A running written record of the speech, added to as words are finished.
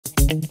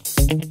Hey,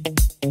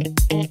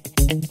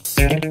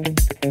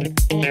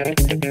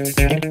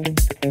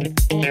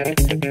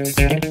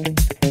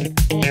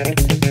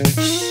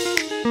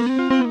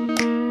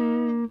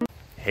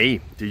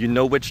 do you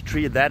know which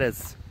tree that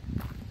is?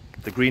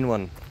 The green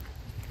one.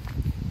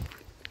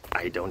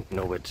 I don't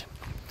know it,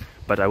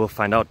 but I will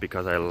find out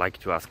because I like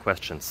to ask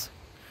questions.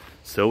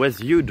 So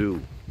as you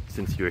do,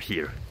 since you're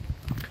here.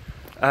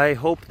 I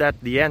hope that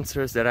the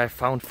answers that I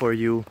found for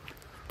you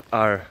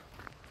are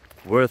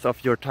worth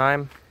of your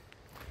time,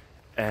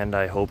 and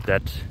I hope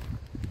that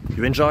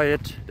you enjoy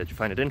it, that you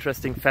find it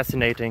interesting,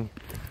 fascinating,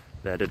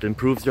 that it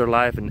improves your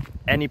life in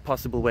any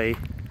possible way,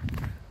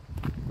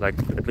 like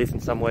at least in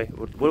some way,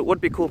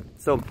 would be cool.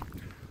 So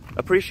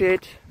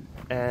appreciate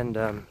and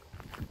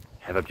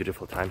have a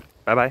beautiful time.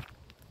 Bye bye.